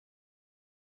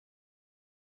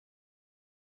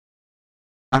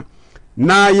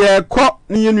na ye ko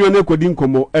ni yenu ne kodi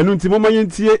nkomo enu nti moma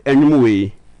yentie enwum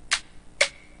we.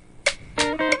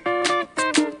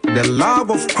 The love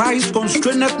of Christ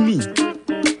constraineth me.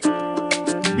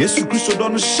 Jesus Christ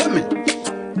don't shame me.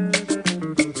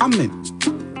 Amen.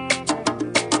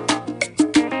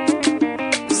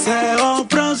 C'est en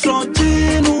France on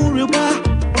nous rebat.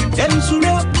 El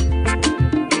sura.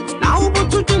 Now but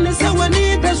to the say when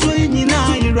it is so in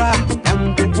ira.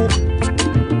 Empo.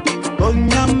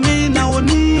 Onyame na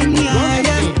oni ni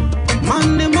aya.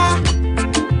 Manema.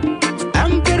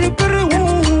 Empere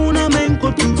wu na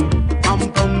menkotu.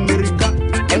 America.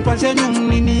 Enkwase nyum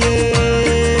ni ye.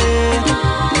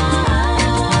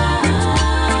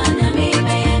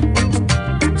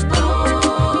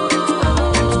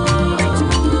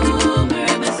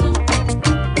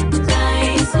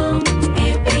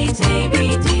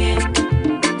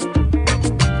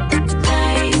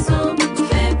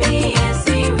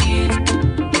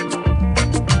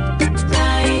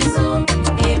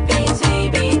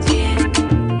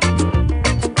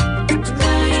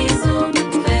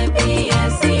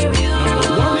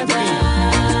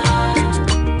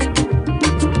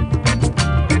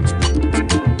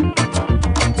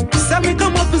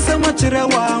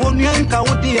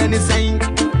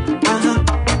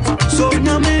 So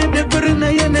nyame de berna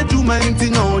yene juma nti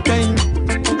no twen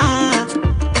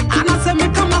ana se me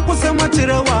kama ko se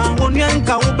machire wa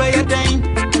onyanka wo be yeden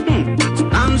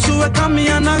anso e kama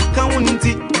yana ka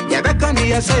wonti ye be kan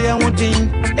ye se ye wodin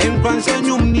enkwanse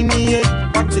nyum ni ni ye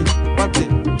pati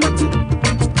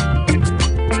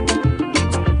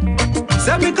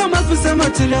se me kama se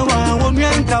machire wa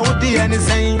onyanka wo di ene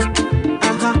sen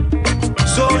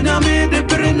so nyame de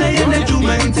berna yene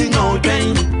juma nti no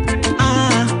twen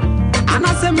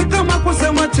me kama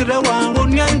kusema chirewa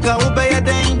onyanka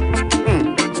ubeyeden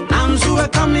anzu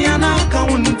ekami anaka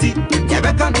unti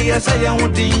yabeka ndiye saya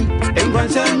udin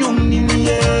engwansa nyum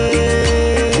niniye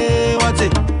wate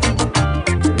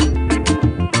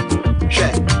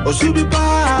she osubi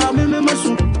pa meme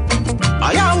masu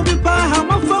aya ubi pa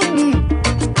hamafamu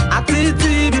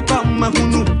atiti bi pa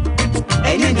mahunu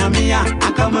enyenya miya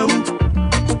akamawu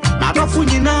madofu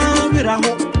nyina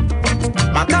wiraho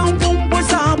makampo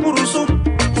mposa buruso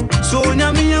so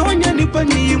nyame ya wanya nipa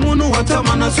ni munu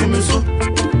watamana sumiso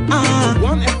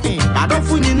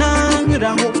adofu nyina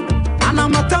ngiraho ana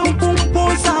matampo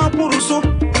mposa buruso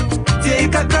tie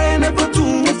kakaya ne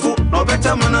potufu no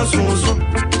betamana sunso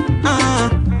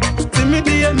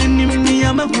timidi ya ni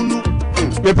ya mahunu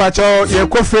me pacho ye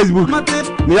ko Facebook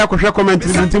me ya ko hwe comment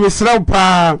nti me sraw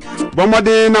pa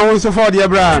bomode na wonso for the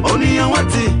bra oni ya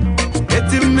wati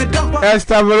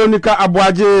Esther Veronica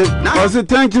Abuaje also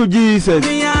thank you Jesus.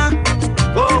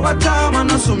 Oh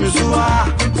watamana sumizuwa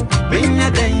binya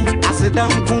den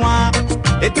asedam kwa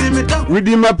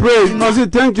Redeemer praise also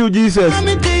thank you Jesus.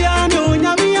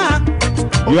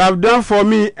 You have done for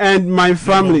me and my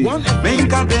family.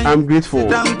 I'm grateful.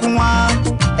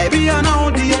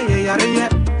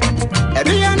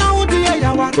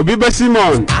 Obiba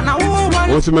Simon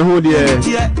also me hold here.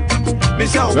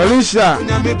 Alicia,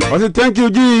 also thank you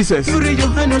Jesus.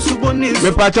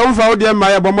 Me pacha on for the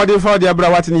my bomode for the bra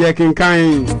what in ye kin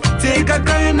kan. Take a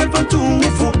kind of two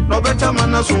no better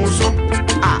man so.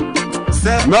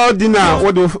 No dinner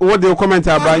what do comment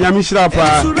about Yamishra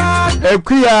pa.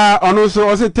 Ekuya on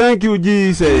also thank you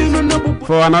Jesus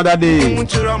for another day.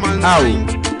 Ow.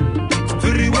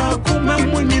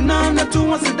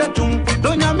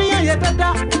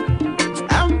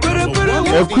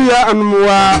 Ekuya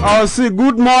anmwa also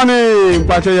good morning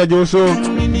pacha ya Joso.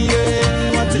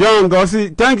 Young also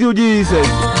thank you Jesus.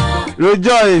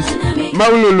 Rejoice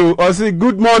Maululu also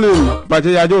good morning pacha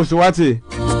ya Joso wati.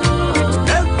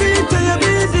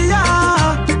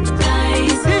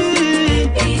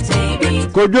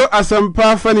 Kojo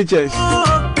Asampa Furnitures.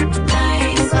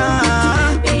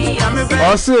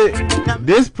 Also,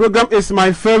 this program is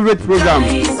my favorite program.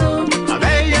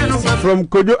 From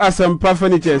Kojo Asampa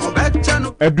Furnitures.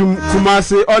 Edum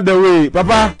Kumasi all the way.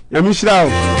 Papa, Yamishra.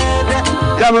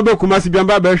 Jambe Kumasi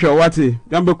Biamba Besho, wati.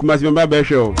 Jambe Kumasi Biamba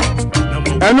Besho.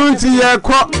 Enunti ye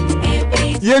ko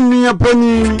ye nuya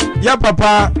poni, ya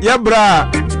papa, ya bra,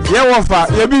 ya wafa,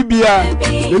 ya bibia.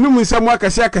 Enu musamu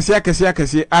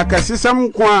akasi sam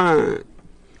kwa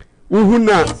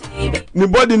uhuna ni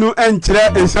body no enchre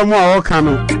ensamu a woka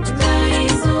no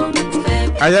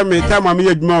aya me time me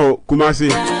adwuma Kumasi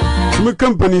me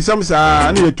company sam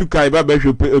sa na yetukai ba ba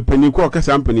hwe pani ko ka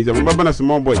company sam baba na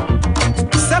small boy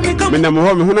me na mo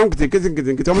ho me hunam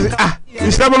kete mo se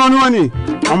isra bono no ani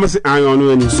mo se ayo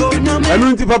no ani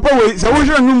enu nti papa we sa wo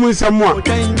hwe nu musamu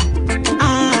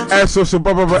a so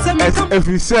papa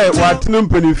every say what no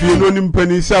mpani fie no nim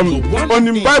pani sam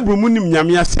onim bible mu nim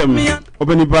nyame asem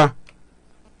obanipa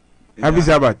happy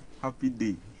sabbath happy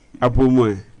day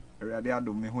apomu erade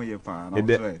ado me ho ye pa na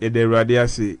ede erade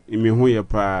ase me ho ye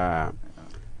pa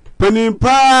pani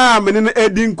pa me ne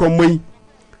edi nkomoi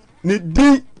ni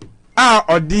di a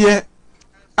ode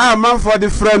a manfo de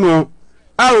frɛ no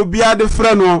a obi ade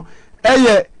frɛ no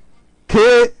eye K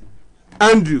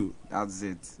Andrew. That's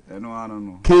it. I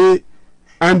know. K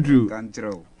Andrew.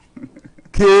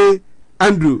 K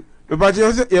Andrew. But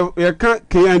you can't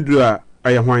K Andrew.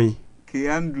 I am K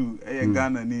Andrew. I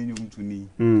Ghana name to me.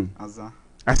 Asa.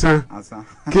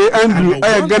 K Andrew.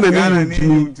 I Ghana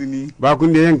name to me. Back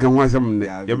when the young can want some.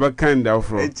 You back kind of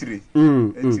from.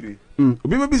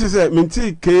 Obi say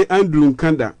minti K Andrew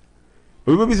Kanda.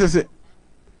 Obi say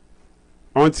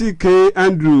onti K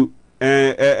Andrew.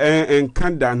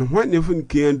 Kanda no what nefun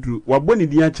K Andrew waboni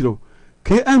di achiro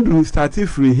K Andrew started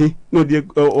free he no de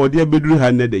or de bedru ha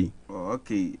na dey.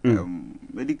 Okay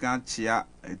medical chia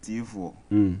tifo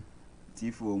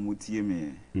tifo mutie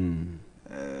me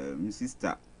my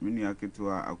sister me nua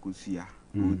ketua akosua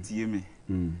mutie me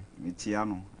me chia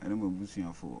no ene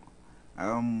mabusuafo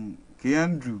K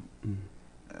Andrew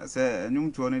say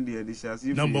enyum to no de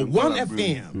shasi No.1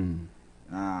 FM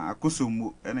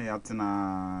akosomu ene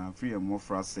yatena free and more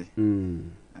frase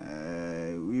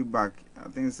we back I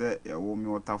think say wo me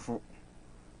otafo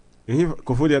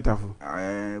kofo de atafo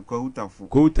ko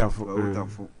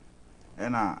utafo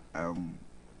ena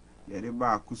yede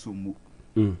ba akosomu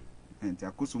enti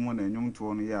akosomu na enyum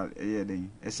to no ya den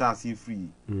e sha ase free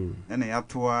ena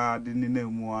yatoa de ne na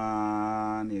mu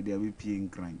a na yede abepie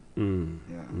nkran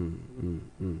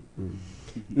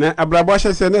na abrabo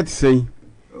hye se net sei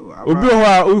obi ho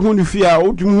a ohu ni fie a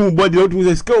otumu body otumu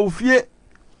se ska ofie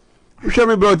hwe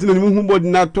me bro tinu mu hu body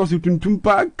na toss tuntum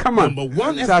pa come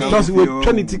on sa toss we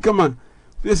trinity come on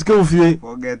ska ofie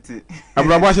forget it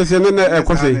abrabo hye se ne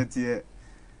ekose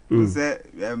se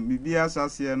bibia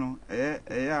asase no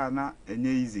na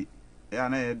enye easy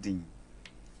na edin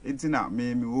entina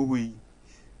me wo hoyi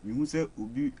mi hu se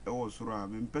obi ewo soro a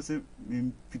me mpese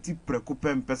me piti preko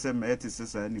pe mpese me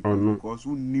etese ni because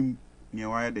unim ne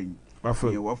wa edin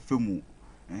wa femu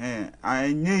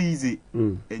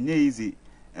enye easy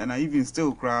and even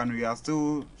still crying we are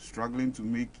still struggling to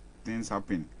make things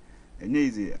happen enye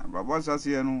easy baba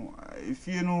asase no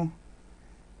ifie no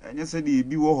enye se de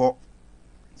bi wo ho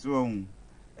so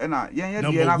ena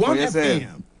yen de na ko yese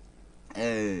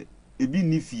ebi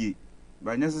ni fie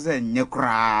ba nya se enye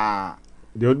kra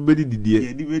de odbedi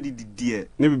didie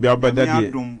ne bi abada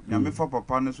de na me fa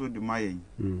papa no so de mayen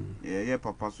ye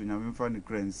papa so nya me fa ne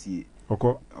kransie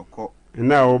okọ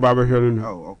na wo ba behwe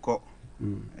no okọ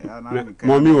ya na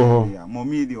mommy wo ho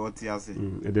mommy de otiase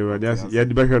de wadiase ye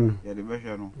de behwe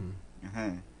no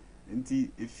enti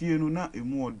efie no na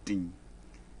emu odin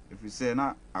efise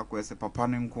na akwese papa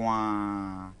ne nko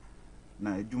a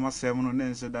na eduma sem no na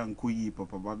nse da nkoyi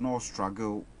papa but no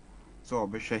struggle so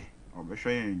obehwe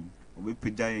yen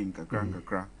obepija yen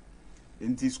kakra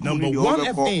enti school ni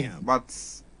obeko but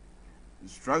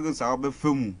struggles are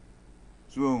obefemu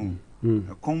so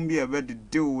kombi ebe de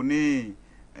dew ne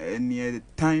eni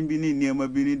time bi ni niam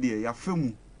bi ni de ya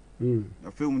femu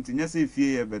tinya se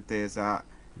fie ye bete sa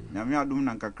nyame adom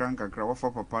na kakra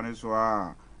wafa papa ne so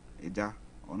a eja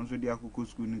ono so di akoko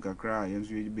school ni kakra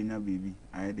yenso ye benya baby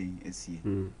ayeden esie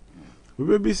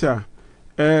obebisa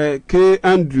K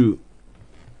Andrew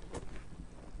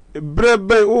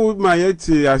brebe o ma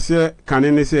yeti ase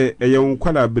kanene se eye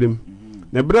nkwala brem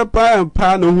na bre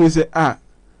pa no hu se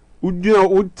udina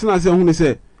utena se hu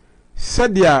se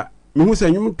sadia me hu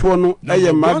se nyum to no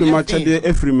eye madoma chede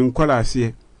efrim nkwala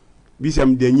ase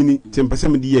bisam de nyini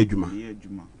tempasam de ye adwuma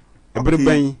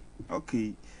brebe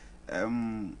okay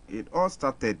it all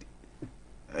started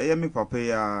me papa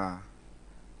ya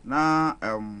na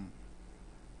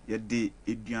ye de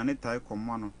eduane tai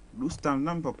komano those times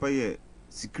na papa ye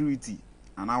security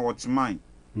and I watch mine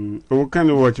o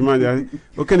can watch mine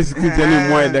o can security any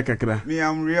more de kakra me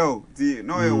am real the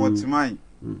no you watch mine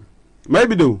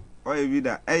maybe do o e bi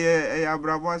da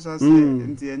abrabo asase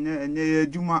nti enye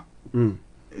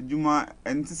ejuma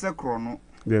enti se kro no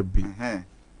there be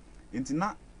nti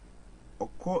na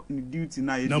okọ ni duty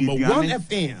na ye No.1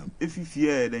 FM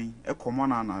efifie den e komo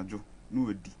na anajo no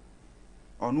odi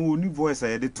onu oni voice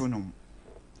ye de to nyom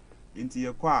nti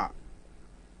ye kwa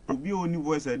obi oni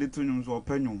voice ye de to nyom so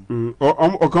opanyom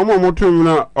o komo motum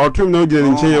na otum na ogire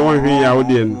nche ye won hwe ya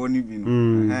odi en oni bi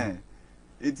no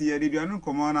eti ye de duanu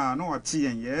komo na no wache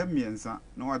yen ye miensa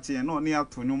no wache yen no ni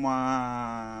ato nyom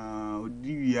a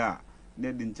odi wi a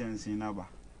ne de nchensin na ba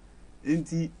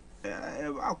nti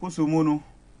akosomo no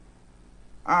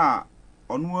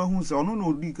onu ahu se onu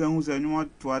no di kan hu se nwuma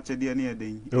to achede ne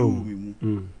eden ewu mi mu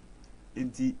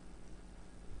enti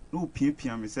no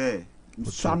piapia me se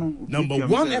msano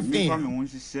No.1 FM me won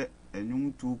hihye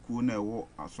enwum to ku na ewo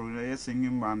asoro ye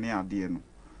singing ma ne ade no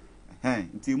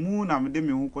enti mu na me de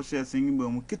me hu ko hye singing ba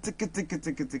mu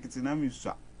kiti na me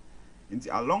sua enti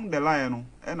along the line no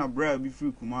e na bra bi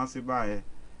free Kumasi bae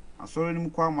asoro ni mu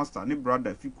kwa master ne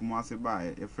brother fi Kumasi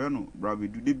bae e frɛ no bra be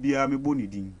du de bia me boni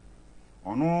din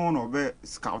ono no be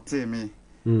scouting me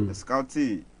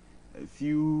scouting a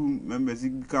few members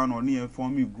can only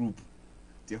form a group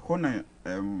the hona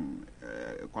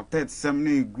quartet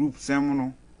sem group sem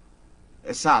no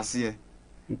e shaase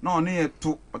no ne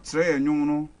to otre enwum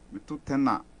no to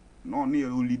tena no ne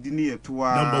olidi ne to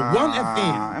No.1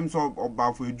 FM am so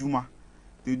obafo edwuma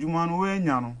the edwuma no we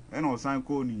nya no e na osan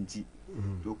ko ni nti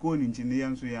to ko ni nti ne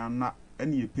yanso ya na e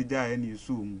ne pega e ne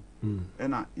so mu e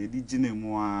na ye di gine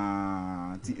mu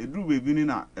ti eduru bebi ni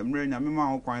na emre nya mema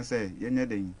ho kwan se yenye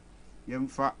den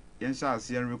yemfa yensha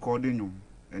ase en recording nyum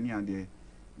eni ade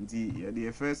nti ye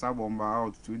the first album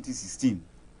out 2016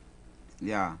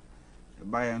 yeah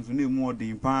ba yanso na emu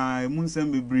odin pa emu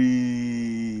nsem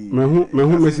bebri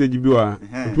mehu message bi wa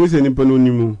tu se nipa no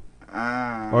nimu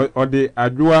ode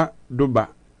adwoa doba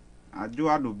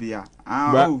adwoa dobia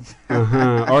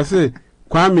o say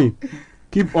Kwame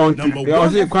keep on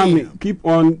keep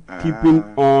on keeping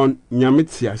on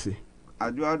nyametiase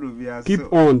adwoa dobia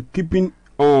keep on keeping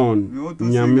on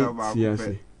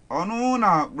nyametiase onu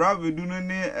na brave du no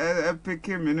ne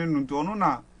epeke mene no to onu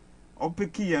na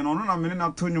opeki ye no onu na mene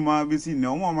na tonyuma besi ne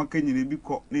omo amaka nyine bi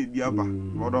ko na ebi aba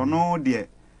odo no de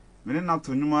mene na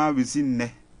tonyuma besi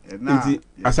ne na nti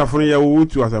asafo ya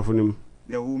wutu asafo nim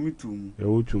ya wo mitum ya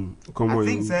wutum come on I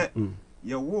think say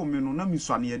ya wo me no na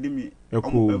miswane ye de mi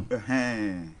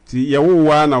ti ya wo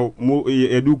wa na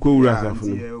edu ko wura asafo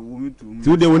nim ya wo mitum ti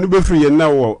wo de woni be free ye na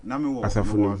wo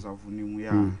asafo nim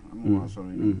ya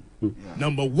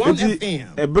No.1 FM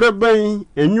ebre ban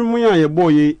enwum ya ye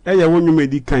boye eye wonwum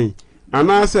edi kan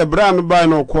ana se bra no bai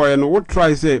no koye no wo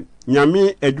try say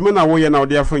nyame adwuma na wo ye na wo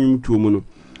de afa nwum tuo mu no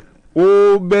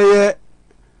o beye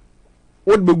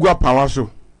wo de begu apawa so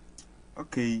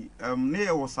okay ne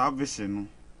ye wo salvation no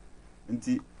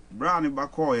nti bra ne ba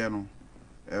koye no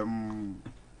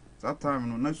that time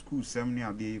no na school sem ni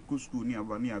ade ko school ni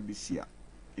aba ni abisia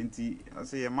nti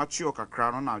ase ye mature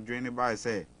kakra no na adwen ne bai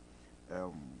say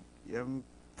yem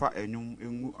fa enwum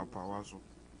engu apawa so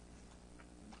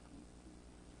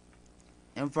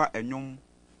emfa enwum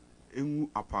engu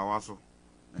apawa so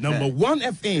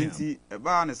No.1 FM enti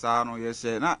eba ne saa no ye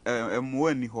hye na emo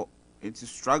ani ho enti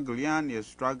struggle ya na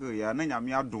struggle ya na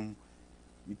nyame adom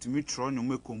mitumi tro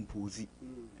nyom compose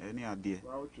eni ade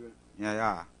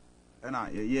ya na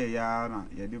ye ya na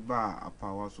ye de ba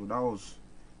apawa so that was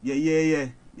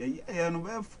ye no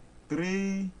be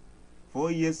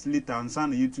 3-4 years later and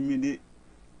son you to me the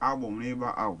album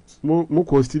never out mo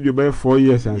ko studio by 4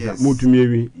 years and mo to me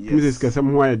wi Mrs.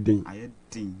 Kasam ho ayedin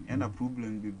and a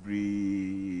problem be bre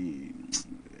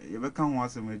you be kan ho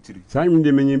asem atiri sai mi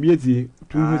de menye bieti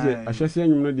tu ho se ahyese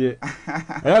anyum no de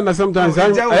aya na sometimes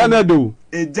aya na do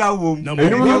eja wom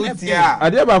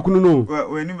ade ba kunu no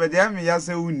we ni be de am ya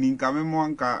se wuni nka me mo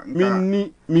nka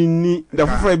minni da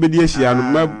fofo be de ahia no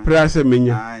ma prase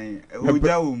menya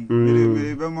oja wom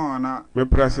be mo na me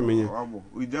prase menya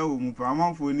oja wom pa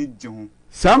amanfo ni je ho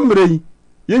samre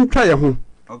yentwa ye ho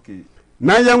okay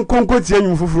na yan konkoti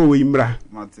anyum foforo we imra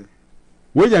mate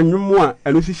we ya nwum a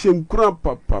anu hihye nkura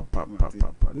pa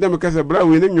ndem ka se bra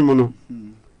we ne nwum no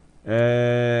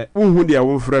unhu de a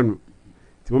wo mfra no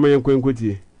ti mo yan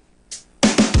konkoti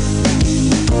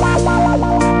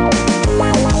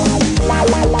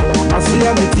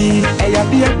Asiya miti eya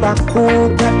bi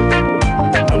ekpakope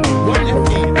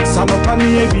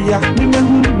Salopani ebiya ni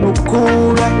mehu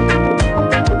nokora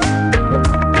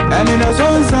Eni na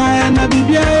zonza na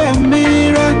bibia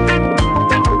emira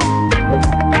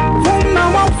Funa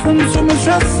wafum so me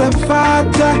stress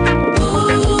fata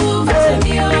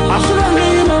Asura ni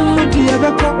no mudi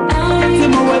ebeko Ti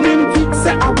mo wenim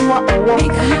fixe abwa owo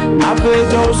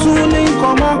Abejo suni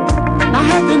komo na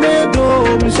happy me do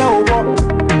me show wo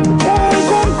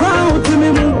Come crowd to me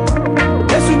mu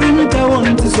Yesu bi me te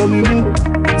won ti so me mu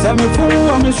Tell me for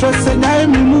what me stress and I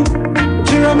me mu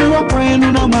Chira me wa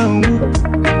kwenu na mangu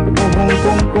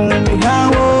Kom mi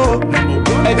hawo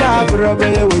Eja brobe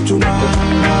ye wetuma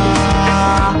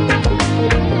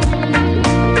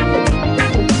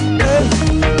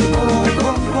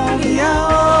Kom mi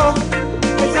hawo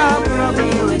Eja brobe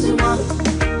ye wetuma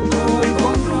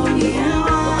Kom mi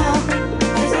hawo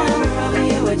Eja brobe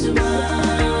ye wetuma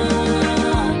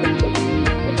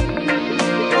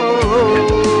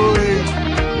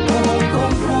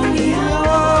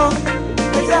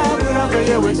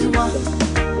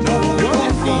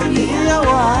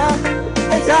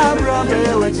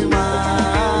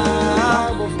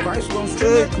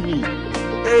forsake me.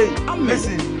 Hey,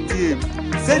 listen, team.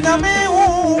 Say na me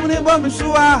who ne ba me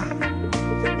sua.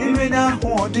 Me na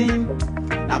holding.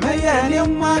 Na me ya ni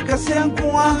maka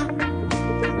senkoa.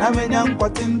 Na me nyam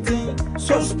kwatintin.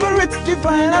 So spirit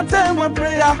divine, I tell my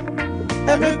prayer.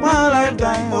 And make my life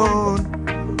thine own.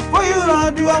 For you,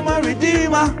 Lord, you are my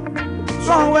redeemer.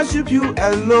 So I worship you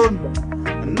alone.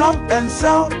 North and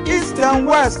south, east and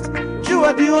west. You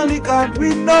are the only God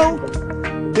we know.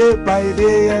 Day by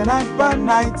day and night by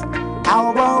night,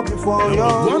 I'll bow before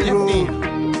your throne.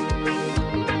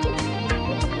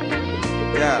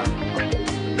 Yeah,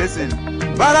 listen.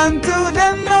 But until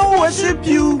then, I'll worship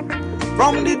you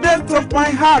from the depth of my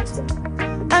heart.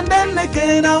 And then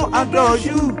again, I'll adore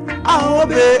you. I'll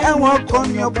obey and walk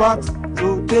on your path.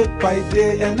 So day by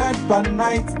day and night by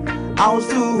night, I'll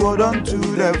still hold on to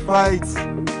the fight.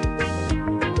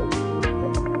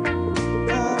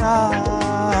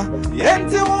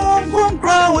 Yenti won't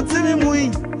cry with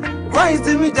me. Christ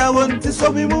in me, I want to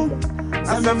show me move.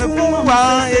 And I'm a fool,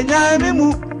 and I'm a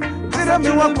move. Tell me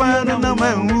what one and I'm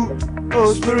a move.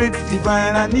 Oh, Spirit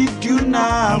divine, I need you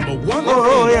now.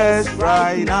 Oh, yes,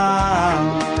 right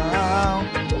now.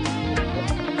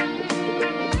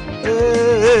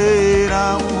 Hey,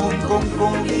 now, come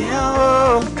from me.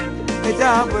 Oh, it's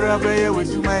a brave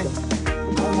with you, man.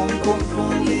 Come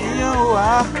from me. Oh,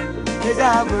 it's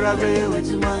a brave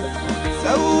with you, man.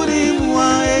 Saudi, moi,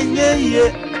 and ye,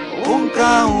 Unka,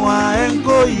 and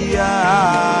go,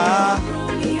 yeah.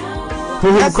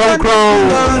 Whom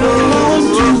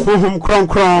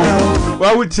cron.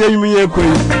 Why would tell me a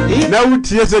queen? Now would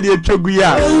tears at the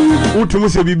Choguya, who to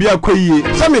Musa be a quay.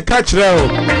 Some catch rail.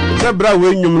 Sabra,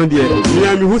 when you know, dear,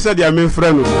 who said they are my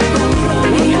friend.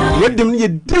 Let them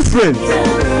need different.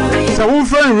 Some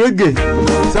friend reggae,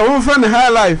 some friend high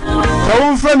life,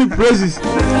 some friend praises,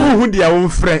 who their own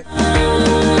friend.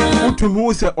 Who to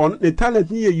Musa on the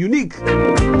talent near unique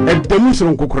at the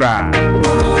Muslim Kukra.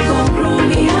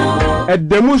 At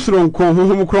the Muslim home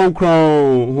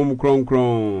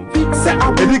cron.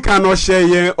 Eddie cannot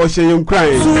share or share him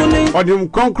crying, or them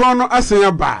concron as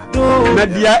a bar.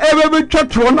 Nadia ever be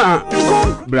church one.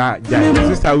 Bra,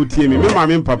 sister would tell me,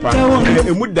 mamma and papa,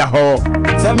 and would the hall.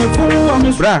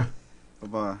 Bra,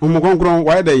 home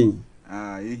why they?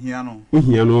 Ah, Hiano.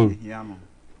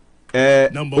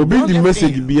 Obi the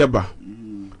message be aba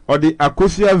or the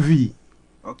Akosia V.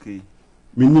 Okay.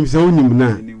 Minim so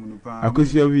na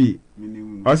Akosia V.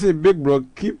 I say big bro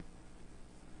keep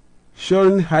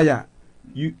showing higher.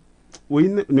 You we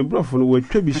no bro for we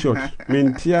try be short.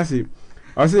 Mean tiase.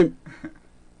 I say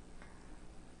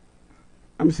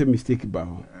I'm say mistake ba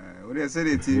ho. What they say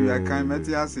the TV I can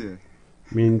metiase.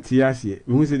 Mean tiase.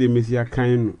 Me who say the mesia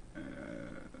kan no.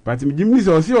 But me Jimmy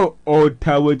so say o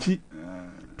tawachi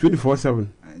 24/7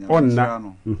 on na.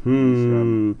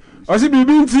 I say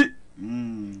Biribi Nti.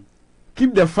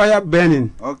 Keep the fire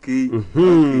burning. Okay.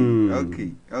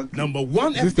 Okay. Number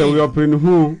 1 Sister, we are praying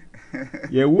who?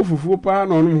 Yeah, woofu pa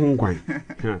no no kwan.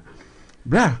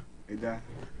 Bra.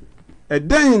 A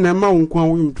day na ma nkwan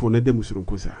wo to na dem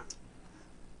surunko sa.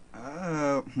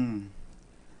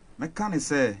 Me kan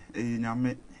say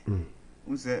nyame.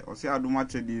 Un say o say adoma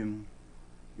chedi no.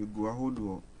 Egu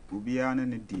ahodo obia na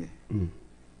ne de.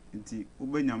 Nti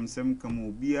obanyamsem kam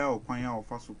obia okwan a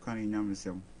ofa so kan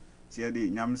nyamsem. See the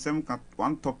nyamsem ka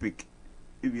one topic.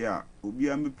 Ibia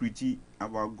obia me preach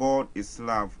about God is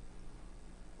love.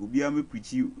 Obia me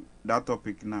preach that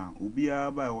topic now.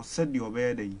 Obia ba o said the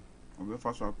obeden. Obe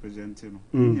fa so present no.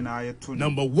 Nyina ye to.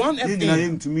 Number 1 FM. Nyina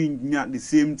him to me the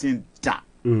same thing ta.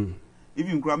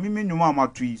 Even kra me nyuma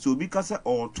amatui so obi ka say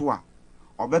oto a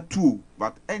obetu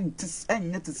but enye to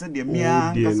say the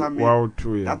mia kasa me.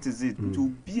 That is it. To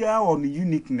be on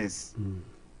uniqueness.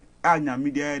 Anya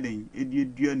media den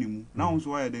edua nimu na won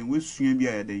so den we sua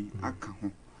bia den aka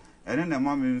ho ene na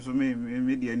ma me so me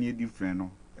media ni different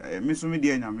no me so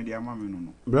media nya media ma me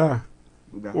no bra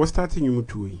we starting you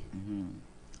to yi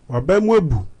wa ba mu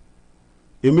abu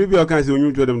emi bia kan se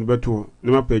onyu to dem beto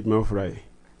na ma page ma fry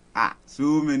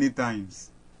so many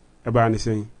times aba ni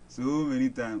say so many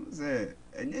times say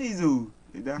enye izo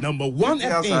Number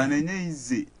 1 FM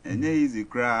enye easy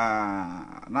cra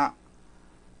na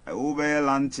over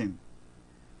lunching.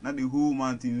 Not the whole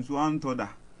mountain so antoda.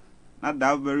 Not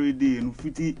that very day no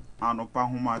fiti anopa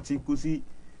homa chikusi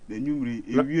the numeri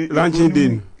lunching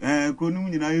din. Kronum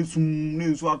nyina yesum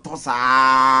ne so atosa.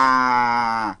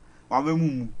 Wa be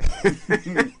mumu.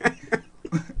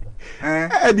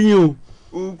 You.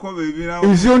 Oh, come baby now.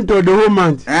 Is on to the whole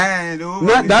month.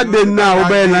 Not that day now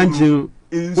over lunching.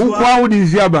 Who crowd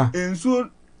is yaba? And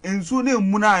so ne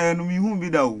muna ya no mi hu bi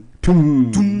da o.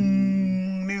 Tum.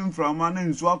 from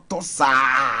and so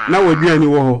tossa. Now we be any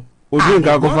war. We drink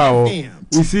alcohol.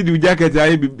 We see the jacket.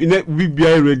 I be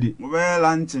ready. Well,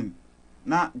 lunching.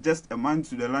 Not just a man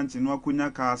to the lunch in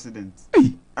Wakunya car accident.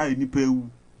 I ni pew.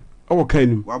 Oh,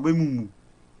 can Wabemumu.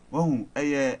 Oh,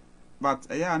 but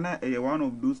one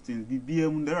of those things.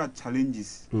 BBM, there are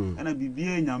challenges. And a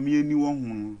BBA, Yami,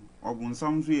 anyone of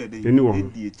some way, they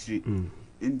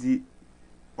in the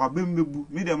Wabembu,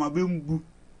 Medium Abembu.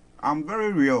 I'm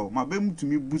very real. My bem to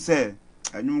me, Busse.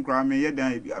 I know Grammy, yet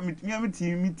I meet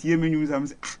you, I'm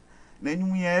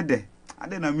then we had I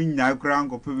didn't mean I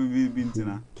crank or Biribi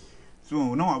Nti.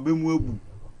 So no, I've been well,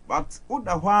 but what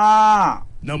the wah?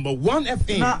 #1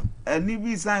 FM. And if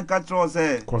we sign catcher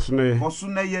say,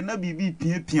 Cosune, ye na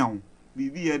BB pion,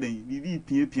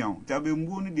 BB pion, Tabim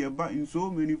won't be about in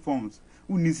so many forms.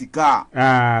 Who needs a car?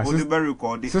 The very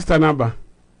record. Sister number.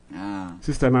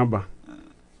 Sister number.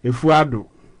 If we do.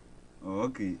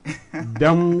 Okay.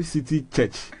 Dam City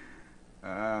Church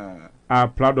are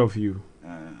proud of you.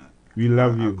 We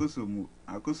love you.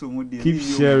 Keep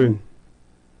sharing.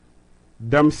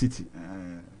 Dam City.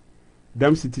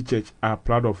 Dam City Church are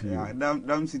proud of you.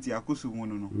 Dam City Akusumu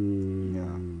no.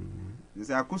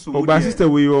 Oba sister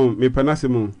we on me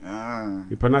panasem.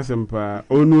 Me panasem pa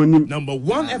onu onim.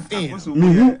 #1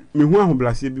 FM. Me hu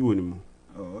ahoblase bi woni mu.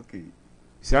 Oh okay.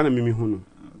 Sia na me hu no.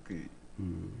 Okay.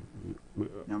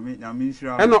 Nyame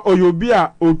shira. Eno oyobi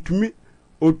a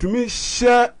otumi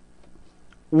share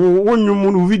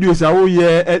wonwum no videos a wo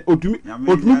ye otumi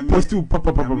post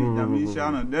papa. Nyame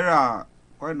shira no. There are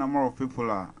quite a number of people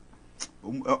are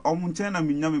China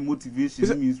me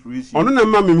motivation inspiration. Ono na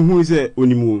ma me hu say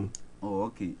onimu. Oh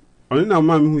okay. Ono na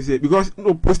ma me hu say because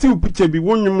no posting picture bi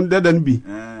wonwum dada bi.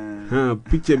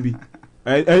 Picture bi.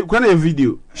 Kana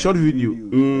video, short video.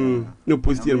 No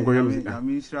post here ko yam sika.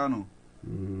 Nyame shira no.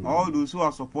 All those who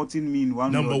are supporting me in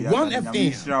one #1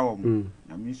 FM.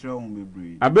 Nyame shira won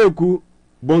bebre. Abeku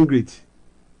born great.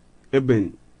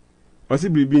 Eben. Osi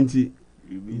Biribi Nti.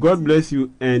 God bless you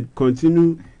and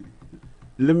continue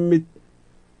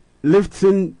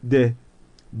lifting the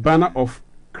banner of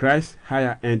Christ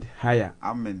higher and higher.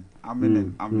 Amen.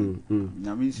 Amen. Amen.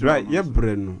 Right, yeah,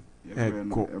 Breno.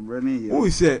 Who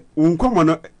say, uncommon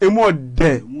a more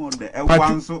de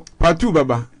part 2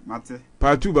 Baba.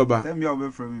 Part 2 Baba. Tell me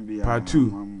over from me. Part 2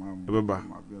 Baba.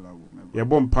 Ya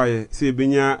bomb pie, say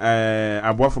Benya,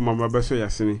 a boy from my Basso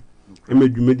Yasini.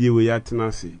 Emedumedi we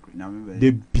yatenase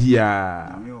de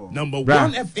bia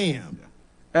 #1 FM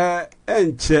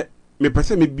enche me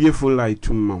pese me bie phone light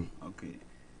to ma okay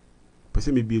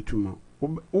pese me bie to ma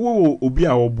wo obi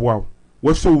a oboa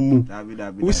wo so mu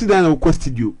wo sida na wo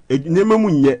studio nyema mu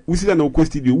nye wo sida na wo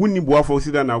studio woni boa fa wo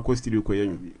sida na wo studio ko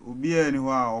yanyu obi e ni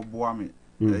ho a oboa me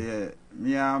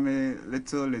me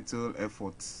little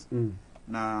efforts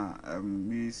na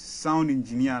me sound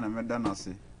engineer na me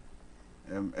danase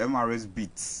MRS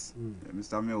Beats,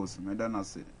 Mr. Mills,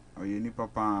 Medanase, or any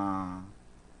papa,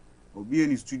 or be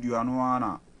any studio and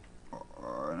one.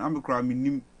 I'm a crime in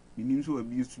him, so a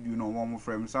be studio no one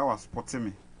friends. I was spotting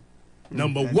me.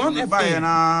 #1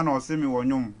 FM. Or semi one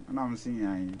young, and I'm seeing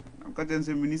I'm cutting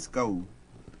some minisco.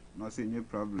 No, say no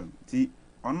problem. See,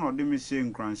 on not the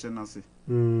machine crunch and I say,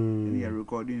 any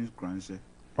recording crunch.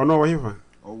 Or no, whatever.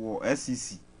 Or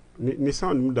SEC. Ni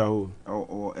sound muda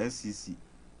or SEC.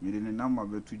 Me the number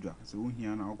be tuja so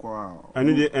here na akwa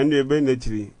and be na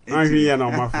chiri an hia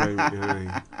na ma fra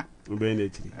be na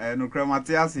chiri no kra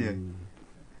Matias here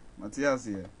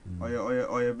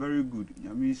oye very good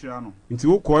nyame hira no nti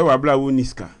wo ko wa bla wo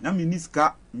niska na me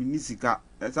nisika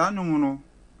esa nyum no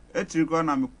etiri ko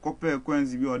na me kope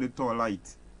kwenzi bi o de to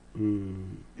light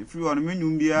if you want me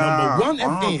nyum bia #1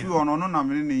 FM ono na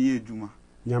me ne ye adwuma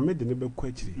nyame de ne be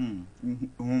kwa chiri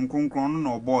konkron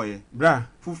no boy bra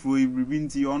fufu Biribi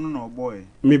Nti ono no boy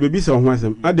me bebi se ho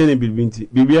asem ade ne Biribi Nti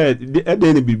bibia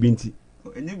ade ne Biribi Nti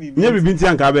enye Biribi Nti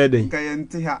anka be den ka ye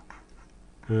nte ha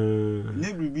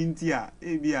enye Biribi Nti a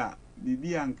ebia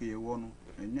bibi anka ye wo no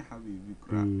enye ha bibi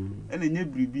kra enye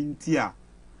Biribi Nti a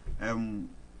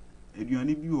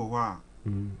eduane bi wo ho a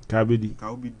ka be di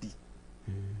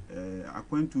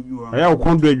akwantu bi wo aya wo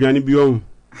kondo eduane bi wo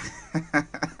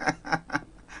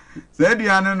Say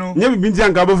Diana no. Nye Biribi Nti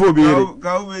anka befo beere.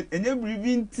 Enye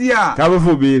Biribi Nti a. Ka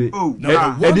befo beere.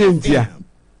 Edi ntia.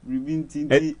 Biribi Nti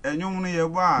enyom no ye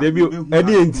bo a.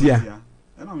 Edi ntia.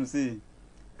 And I'm say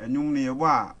enyom no ye bo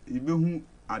a ibehu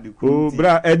adekru. Oh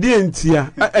bra edi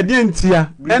ntia. Edi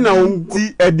ntia. Ena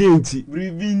wonti edi nti.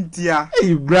 Biribi Nti a.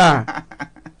 Eh bra.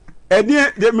 Edi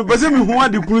me pese me hu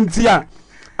adekru nti a.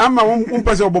 Ama won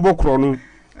pese obobo kro no.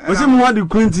 Pese me hu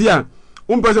adekru nti a.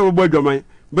 Won pese obobo adwaman.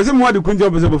 Bese mo ade kunti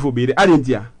obese befo beere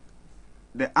adentia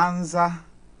the answer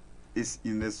is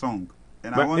in the song.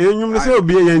 And but enyum say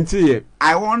obi yenti ye.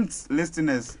 I want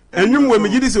listeners. Enyum we me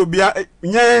gidi say obi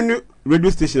nya radio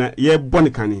station ye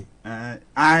bonikani.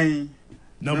 I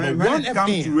Number when 1 it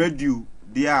comes FM. to radio,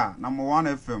 they are number 1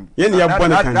 FM.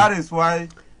 That is why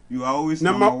you are always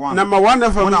number 1. Number 1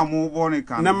 FM. When I'm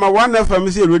over Number 1 FM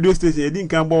is a radio station. You didn't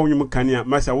come born you kania.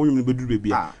 Masa won't be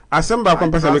baby. Assemble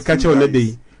company we catch on the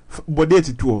day.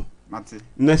 Bodate to Mate.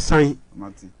 Na sign.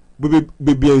 Mate.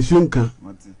 Baby and sunka.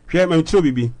 Mate. Share my cho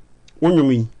bibi. One you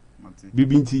mean. Mate.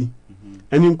 Biribi Nti.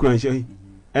 Any crunch.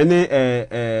 Any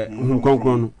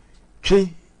konkron.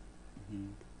 Chi.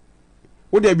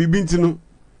 What there Biribi Nti no?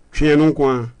 Chi no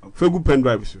kwa. Fegu pen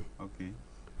drive so. Okay.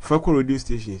 Fako radio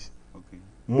stations. Okay.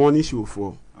 Morning show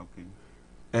for.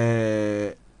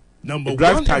 Okay. Number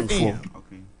drive 1 time FM. for.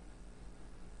 Okay.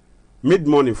 Mid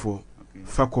morning for. Okay.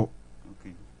 Fako.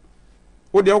 Okay.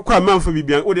 O de kwa man for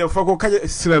bibian. O de fako kaje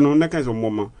sire no na kan so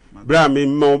mama. Bra me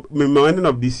ending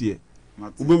of this year.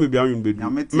 Ubo me bian yun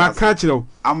bedu. Ma ka kire.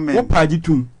 Amen. Wo paaji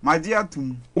tum. Magia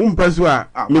tum. Umpeso a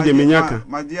me de menyaka.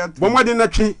 Magia tum. Bomma de na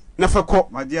twe na fako.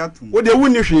 Magia tum. O de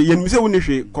woni hwe yen mi se woni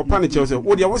hwe kopa ne chew se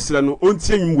o de wo sire no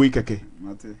ontie nwum wei keke.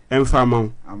 Mate. Emfa ma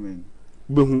wo. Amen.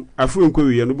 Behu afu enko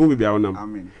wi no bo me bia wonam.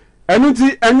 Amen. Enu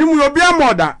ti enwum yo bia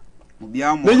moda.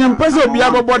 Bia mo. Na nyem pese obi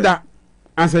aboboda.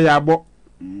 Anse ya abo.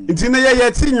 Nti na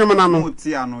ye ti nwum na no.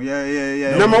 Ti ano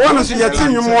ye. Na ma wono so ye ti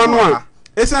nwum wono a.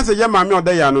 Esanse ye ma me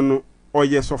oda ya no no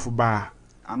oye sofo ba.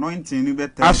 Anointing ni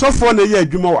better. Asofo na ye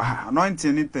adwuma wa ha.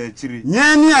 Anointing ni ta chiri.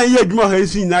 Nyani a ye adwuma ha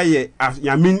isu na ye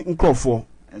yamin nkrofo.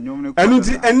 Enyom ne. Enu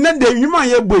ti enne de nwuma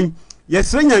ye boy. Ye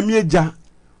sere nyame agya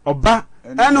oba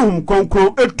ene hum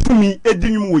konkron etumi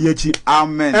edinwum wo yachi.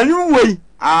 Amen. Enwum wei.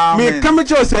 Amen. Me kama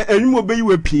cho se enwum obeyi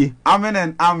we pie. Amen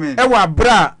and amen. E wa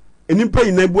bra enipa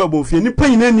yina bu abofie enipa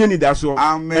yina ni da so.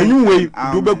 Enwum wei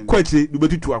do be kwati do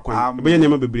betutu akwan. Be ye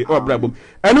nema bebre e wa bra bom.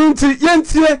 Enu nti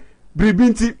yentie Biribi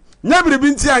Nti. Nya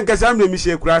Biribi Nti ankasa am mi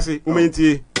hye kurase o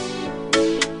mentie.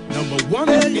 Number 1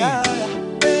 FM.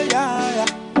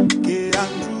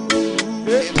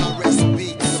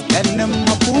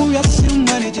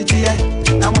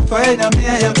 I'm afraid I'm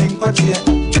here in Kotia.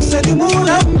 You said the moon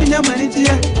up in your manity.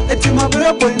 It's my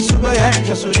brother points to buy and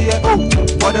just for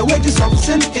the wages of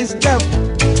sin is death.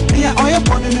 Here I am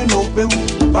on an open,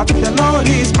 but the Lord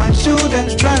is my shield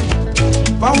and strength.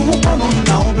 But who on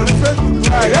now the friend?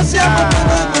 Yes, I'm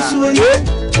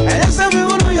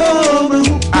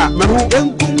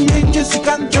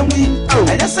can't tell me.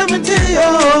 I just am a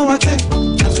deal. What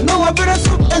you know, I better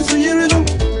soup and so you know.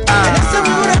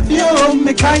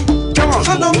 Me kai,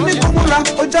 so don't me kumula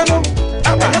ojano. I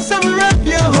just am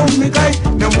rapio home me kai.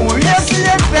 No more yes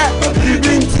that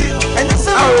Biribi Nti. I just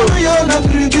am yo na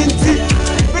Biribi Nti.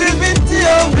 Biribi Nti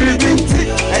oh Biribi Nti.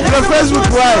 The Facebook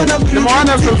why? The one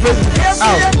of the Facebook. Yes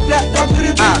that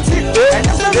Biribi Nti. I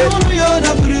just am yo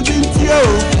na Biribi Nti oh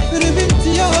Biribi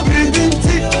Nti oh Biribi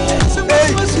Nti. Hey,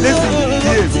 listen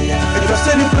here. It was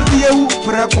sending for you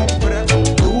preko.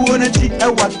 Who wanna see I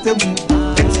want them.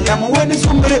 I'm when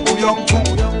somebody who young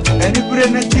and you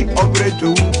bring a tick of bread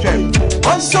to them.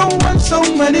 One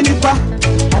song, many nipa.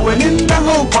 When in the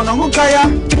home on a Mukaya,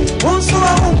 one so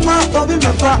I won't mark of him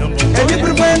a fat. And you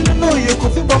prevent no you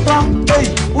could be papa.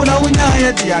 Hey, when I win, I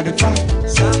had the other fun.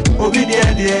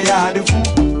 Obedient, dear, the fool.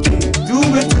 Do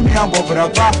it to me, I'm over a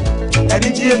bar. And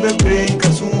it's here, the brain,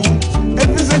 Kasoon. If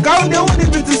it's a cow, they want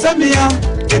it to send me out.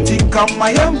 Getting come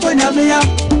my Empanamia,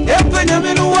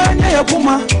 Empanamino, and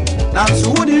Puma.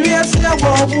 Nansu di riasi ya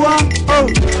bobua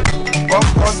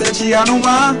Koko sechi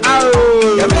anuma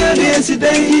Yabedi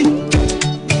esidei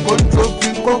Kontropi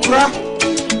kokra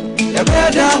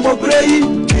Yabedi ambobrei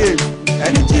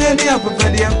Eni tieni ya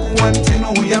pepedi ya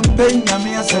kuwantinu Yampenya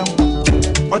miyasemu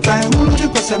Ota hulu di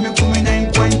kwa semi kumina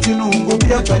inkwantinu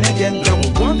Ngubia kwenye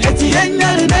jentemu Eti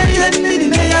yenya ni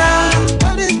neya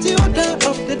Quality order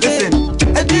of the day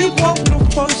A deep walk to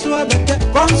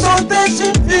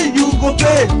consultation fee you go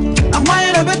pay. I'm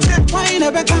wine a better, wine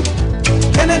a better.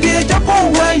 Can I be a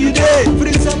Japan where you day?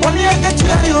 Prince, only I get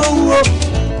you.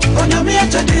 On a mere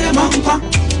day, Mamma.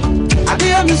 I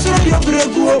dear Miss Royo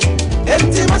Brego.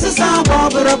 Empty Massa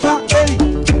Barbara. Hey,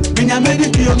 Minya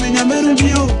Medipio, Minya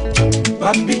Meribio.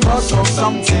 But because of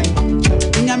something,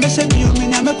 Minya Meshabio,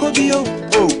 Minya Mekobio.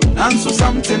 Oh, answer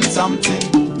something.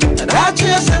 I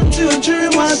just empty and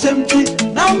dream was empty.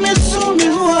 Now miss me,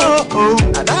 oh,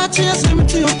 and I just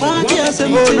empty your party as a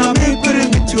moon. I'm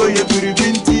Biribi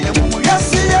Nti.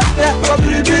 Yes, that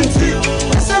Biribi Nti.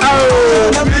 Oh,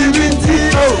 Biribi Nti.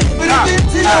 Oh, Biribi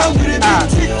Nti. Oh, Biribi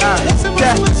Nti.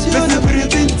 Yes,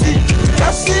 Biribi Nti.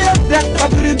 Yes, that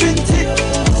Biribi Nti.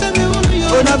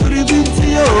 Oh, Biribi Nti.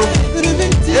 Oh, Biribi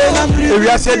Nti.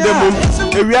 ewiase demo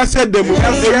ewiase demo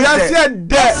ewiase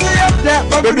de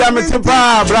baby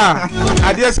ametepa bra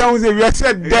ade se hu se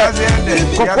ewiase de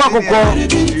kokko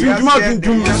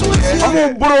tuntum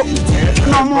omo bro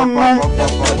no mo no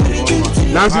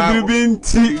nansi Biribi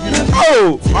Nti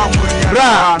oh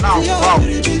bra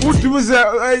utumu se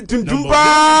tuntum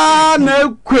pa na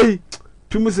ekwe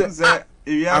tumu se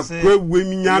ewiase akwe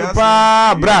weminya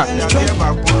pa bra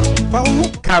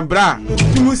Cabra,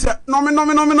 tu sais, non mais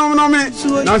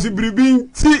non c'est Biribi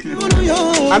Nti,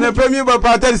 and the premier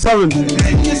by 37.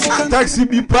 Taxi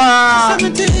be pa,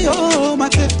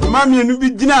 Mammy and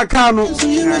Bidina Cano,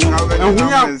 and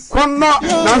we are Kono,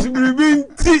 now c'est Biribi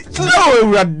Nti, oh,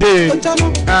 we are dead.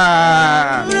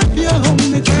 Ah,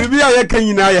 Biribi, I can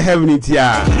you now having it here,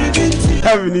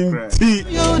 having it tea.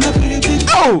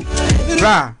 Oh,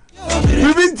 bra.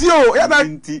 Biribi Nti oh, ya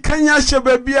Kenya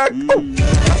shebebia oh.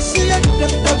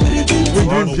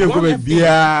 We drink go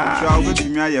bia. So go to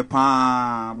me aye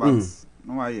pa, but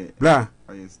no aye. Bra.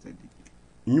 Aye steady.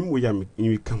 Nyum wo ya me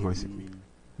nyi kan ho asemi.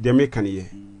 De me kan ye.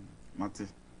 Mate.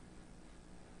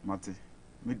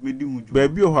 Me di hu ju. Ba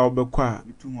bi o ha obekọ a.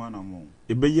 Tu hu ana mo.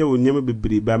 E be ye wo nyama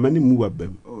bebre ba ma ne mu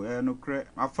wabam. Oh, no kre.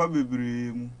 Afa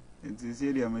bebre mu. Enti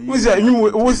se dia me. Wo se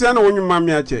nyum wo se na wo nyum ma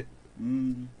me ache.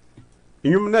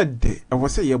 Nyum na de, e wo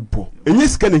se ye bo. Enye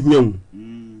sika na hiam.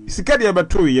 Sika de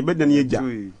beto ye be dan ye ja.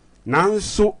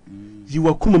 Nanso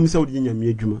yiwa kuma mi se wo de nyame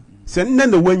adwuma. Se nna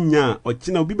na wanya o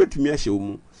kina obi betumi ahye wo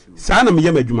mu. Sa na me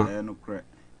yam adwuma. No kre.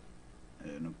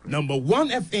 Number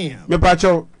 1 FM. Me pa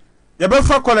cho. Ye be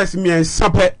fa collect mi en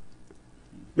sape.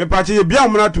 Me pa che ye bia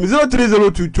mo na tum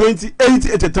 0302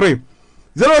 2883.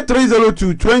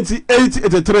 0302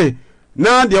 2883.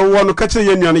 Na de wo no ka che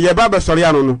ye nuan ye ba be sori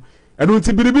ano no. Enu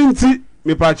nti Biribi Nti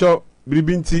me pa cho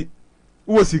Biribi Nti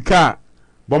wo sika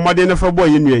bomode ne fa boy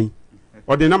ye nuan.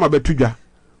 Ode na ma betudwa.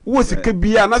 Wo sika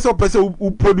bia na se o pese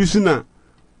u produce na.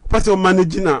 Pese o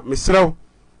manage na me srew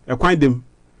e kwan dem.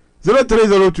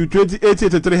 0302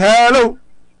 2883. Hello.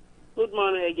 Good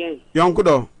morning again. Yonko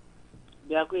do.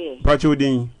 Biakuye. Pacho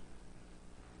din.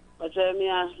 Pacho mi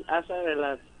asa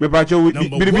relax. Me pacho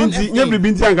Biribi Nti, nye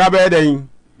Biribi Nti anka ba den.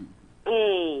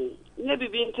 Nye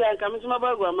Biribi Nti anka mi suma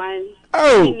bagwa man.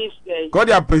 Oh. God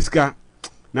ya peska.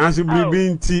 Na so Biribi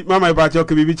Nti, mama pacho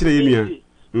ke bibi kire yemia.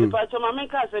 Me pacho mama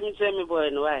nka se mi kire mi boy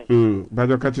no why.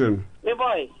 Pacho ka kire no. Me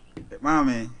boy.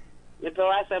 Mama. Me pe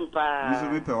wasem pa.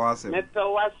 Nso me pe wasem. Me pe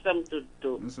wasem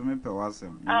tutu. Nso me pe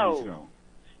wasem. Oh.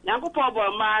 Nyanko po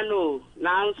bo ma no,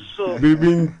 nanso. Biribi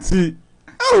Nti.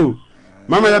 Oh.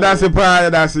 Mama ya da se pa, ya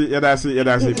da se.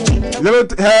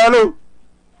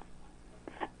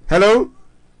 Hello.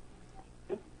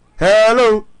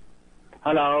 Hello.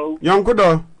 Yonko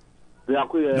do.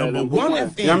 Biakuye. Number 1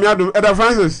 FM. Yam yadum Eda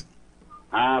Francis.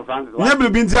 Francis. Nye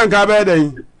Biribi Nti anka ba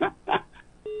den.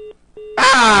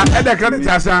 Eda credit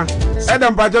asa.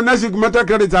 Eda mpacho na sik motor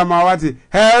credit ama wati.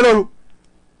 Hello.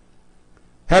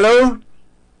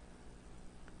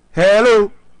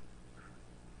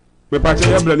 Me pacho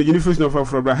ya bla ni uniform no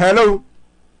for bra. Hello.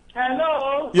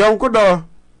 Yonko do.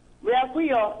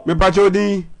 Biakuyo. Me pacho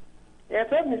din. E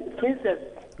princess.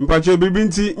 Mpacho Biribi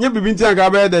Nti, nye Biribi Nti anka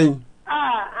ba den.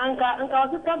 Anka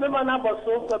osika be ma na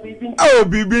boso for Biribi Nti. Oh,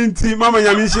 Biribi Nti, mama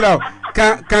nyame shira.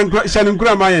 Kan shanin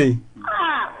kura mayen.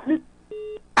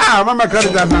 Mama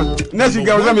credit asa. Next week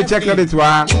I was me check credit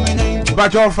wa.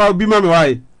 Pacho fa bi mama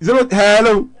why.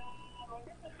 Hello.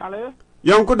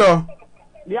 Yonko do.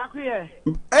 Biakuye.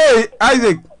 Hey,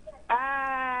 Isaac.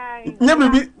 Nye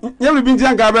Biribi Nti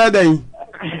anka ba den.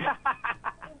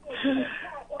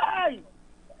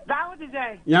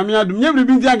 Nyame adum nye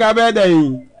Biribi Nti anka ba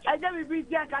den. Biribi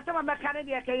Nti anka sama mekane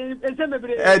de ke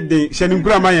ensemebre. Ede shanin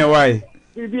kura mayen why.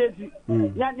 Biribi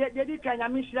Nti. Ya de ka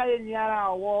nyame shira ye niara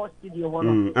wo studio ho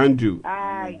no. Andrew.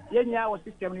 Ye nya wo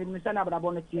system ni misa na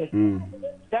brabo no tie.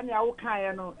 Dem ya wo kan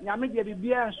ye no nyame de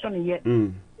bibia enso ne ye.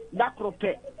 Da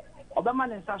krope. Obema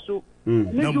ne nsa so.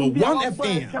 Number 1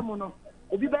 FM.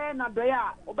 Obi be na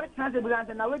doya, obetena se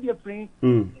bilante na we dey free.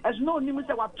 As no ni me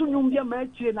say watu nyum bia ma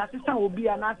achie na sisan obi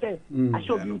ana say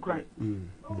ahye obi nkran.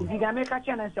 Obi ga me ka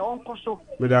che na say onko so.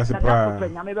 Me da se pa.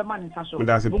 Me be man nsa so. Me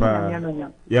da se pa.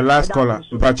 Your last caller,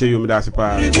 mpache you me da se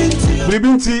pa. Biribi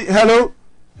Nti, hello.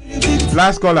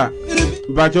 Last caller.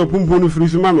 Mpache pumpunu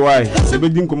frisu ma me why. E be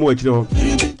din komo akire ho.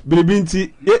 Biribi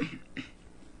Nti,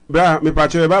 bra me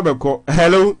pache ba be ko.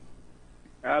 Hello.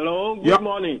 Good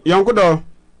morning. Yonko do.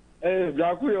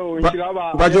 Biakuye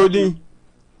Nchiraba. Pacho din.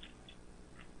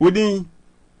 Udin.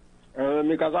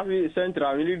 Me kasafi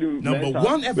central we need Number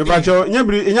 1 FM. Me pacho nya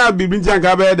Biribi Nti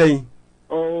anka ba den.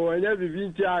 Oh, enya Biribi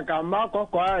Nti anka ma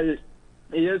kokko aye.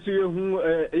 Yesu yehu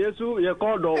Yesu ye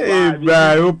called on. Eh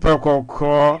bra yo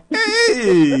pekoko.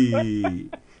 Eh.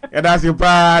 That's your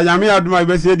pa yami aduma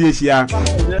be se de hia.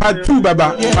 Part 2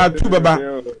 baba.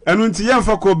 Enu nti yem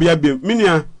fa ko bia bia.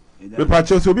 Minia me pa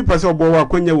che so bi pese obo wa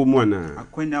akwanya wo mu ana.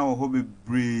 Akwanya wo ho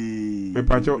bebre. Me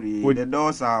pa che the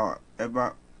doors are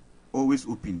ever always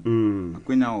open.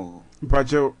 Akwanya wo. Me pa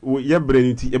che ye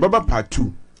bre nti e baba part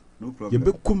 2. No problem. Ye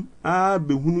bekum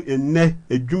be hunu enne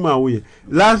adwuma wo ye.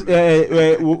 Last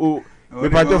me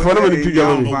pa che for no me tu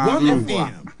dwama me.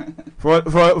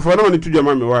 For no me tu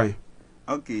dwama me why?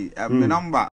 Okay, my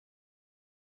number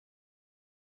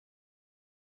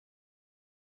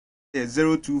is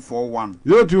 0241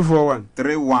 31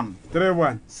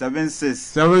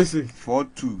 76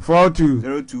 42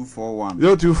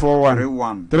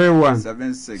 0241 31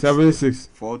 76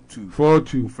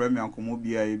 42 Frame Uncle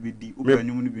Mobia EBD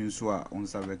Ubenyum Binsua on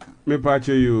Saveka. Me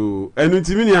pache you. Enu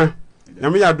timinia.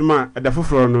 Yami yaduma da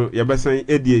foforo no yebesan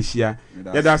edi ehia.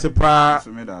 Yeda se pa.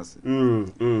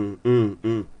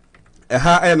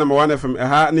 Eha number 1 FM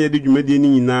eha na yedi dwumadi ni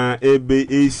nyina ebe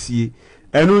esie.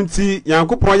 Enu nti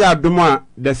Yankopon ya adom a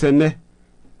desene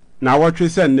na wotwe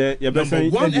senne yebesan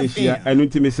edi ehia. Enu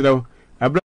nti mesrew